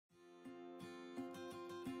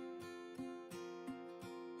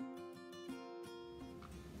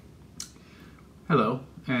Hello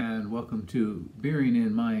and welcome to Bearing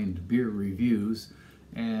in Mind Beer Reviews,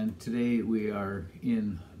 and today we are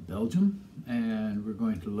in Belgium and we're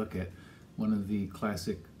going to look at one of the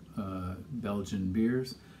classic Belgian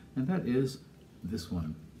beers, and that is this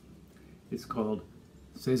one. It's called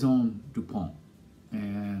Saison Dupont,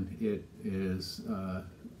 and it is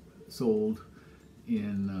sold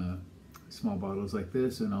in small bottles like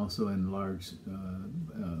this and also in large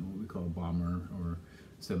what we call bomber or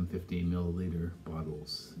 750 milliliter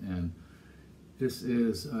bottles. And this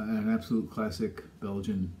is an absolute classic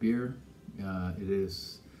Belgian beer. It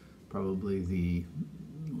is probably the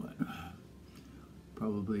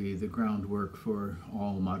groundwork for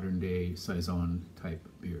all modern day Saison type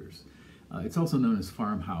beers. It's also known as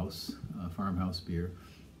farmhouse beer,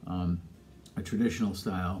 a traditional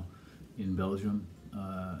style in Belgium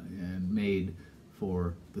and made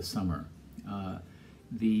for the summer.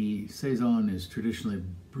 The Saison is traditionally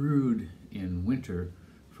brewed in winter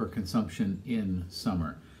for consumption in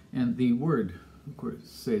summer. And the word, of course,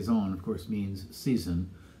 Saison, of course, means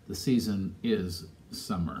season. The season is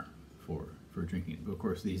summer for drinking. But of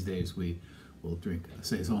course, these days we will drink a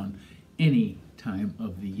Saison any time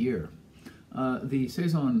of the year. The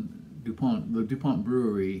Saison Dupont, the Dupont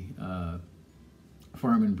brewery,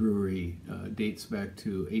 farm and brewery, dates back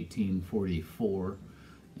to 1844,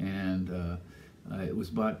 and it was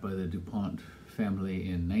bought by the Dupont family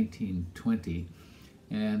in 1920,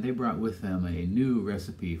 and they brought with them a new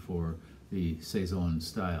recipe for the Saison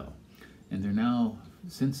style. And they're now,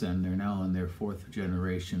 since then, they're now in their fourth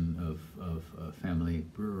generation of family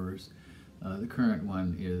brewers. The current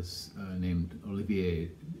one is named Olivier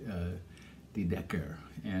de Decker,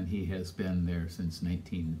 and he has been there since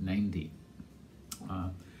 1990.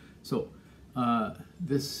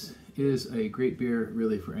 This is a great beer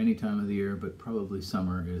really for any time of the year, but probably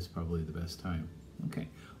summer is probably the best time. Okay,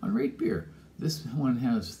 on RateBeer, this one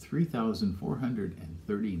has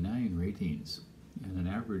 3,439 ratings and an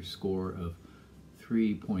average score of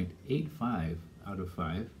 3.85 out of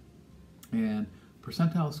 5, and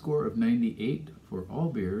percentile score of 98 for all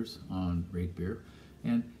beers on RateBeer,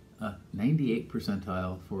 and a 98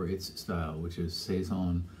 percentile for its style, which is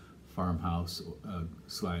Saison farmhouse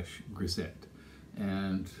slash grisette.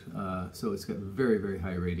 And so it's got very, very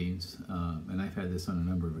high ratings, and I've had this on a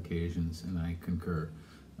number of occasions, and I concur.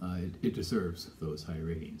 It deserves those high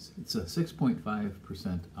ratings. It's a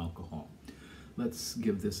 6.5% alcohol. Let's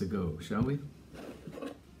give this a go, shall we?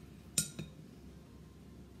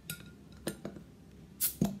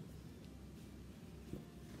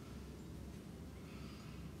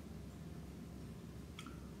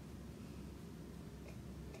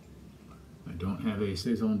 I don't have a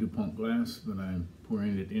Saison Dupont glass, but I'm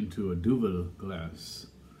pouring it into a Duvel glass.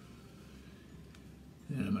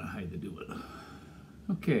 And I'm going to hide the Duvel.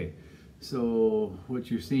 Okay, so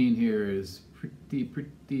what you're seeing here is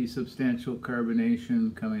pretty substantial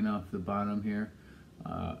carbonation coming off the bottom here.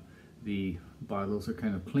 The bottles are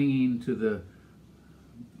kind of clinging to the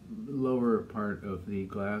lower part of the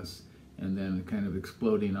glass and then kind of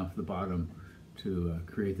exploding off the bottom to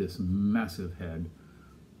create this massive head.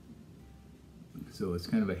 So it's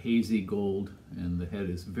kind of a hazy gold, and the head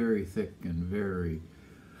is very thick and very,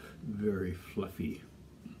 very fluffy.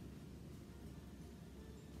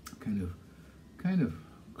 Kind of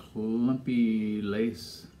clumpy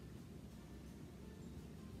lace.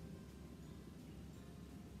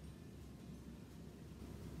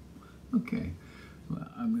 Okay, well,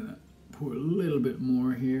 I'm gonna pour a little bit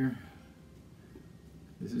more here.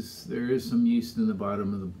 There is some yeast in the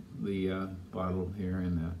bottom of the bottle here,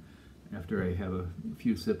 and after I have a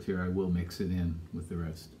few sips here, I will mix it in with the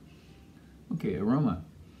rest. Okay, aroma.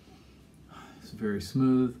 It's very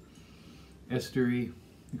smooth, estery,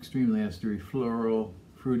 extremely estery, floral,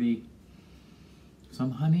 fruity,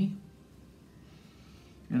 some honey,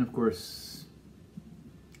 and of course,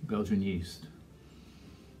 Belgian yeast.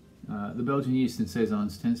 The Belgian yeast in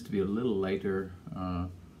Saisons tends to be a little lighter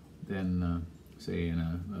than, say, in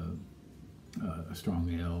a strong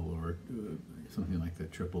ale or something like the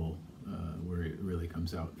triple, where it really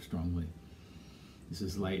comes out strongly. This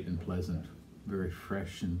is light and pleasant, very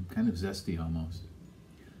fresh and kind of zesty almost.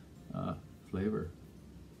 Flavor.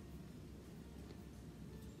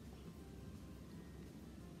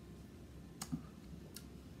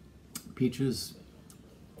 Peaches,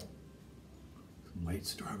 some light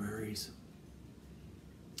strawberries,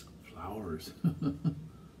 flowers.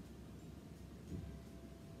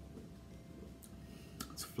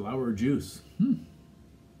 It's flower juice.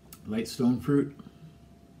 Light stone fruit,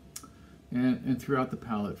 and throughout the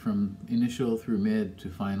palate, from initial through mid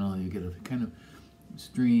to final, you get a kind of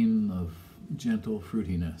stream of gentle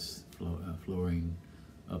fruitiness flowing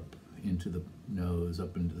up into the nose,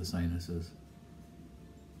 up into the sinuses.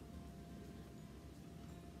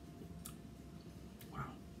 Wow,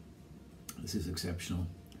 this is exceptional.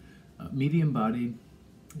 Medium bodied,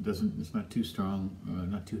 it's not too strong,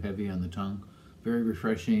 not too heavy on the tongue. Very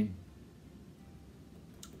refreshing.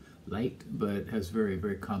 Light, but has very,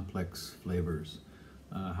 very complex flavors.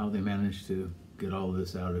 How they manage to get all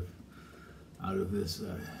this out of this,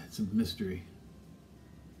 it's a mystery.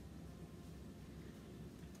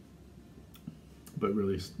 But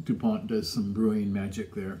really, DuPont does some brewing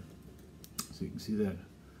magic there. So you can see that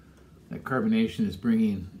carbonation is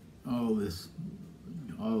bringing all this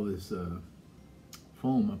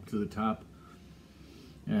foam up to the top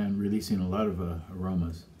and releasing a lot of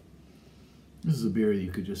aromas. This is a beer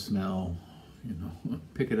you could just smell, you know,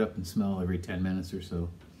 pick it up and smell every 10 minutes or so.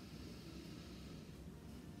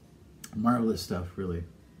 Marvelous stuff, really.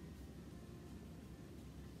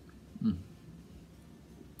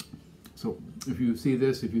 So if you see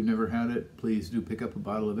this, if you've never had it, please do pick up a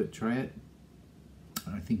bottle of it, try it.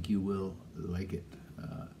 I think you will like it.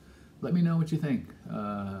 Let me know what you think.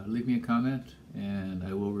 Leave me a comment and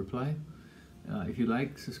I will reply. If you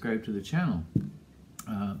like, subscribe to the channel.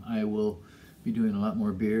 I will be doing a lot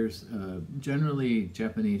more beers, generally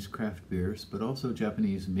Japanese craft beers, but also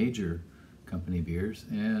Japanese major company beers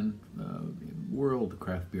and world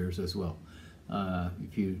craft beers as well.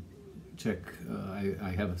 If you check, I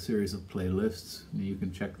have a series of playlists. You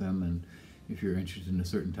can check them, and if you're interested in a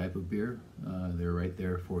certain type of beer, they're right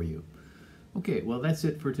there for you. Okay, well, that's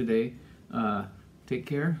it for today. Take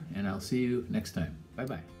care, and I'll see you next time.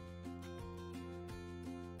 Bye-bye.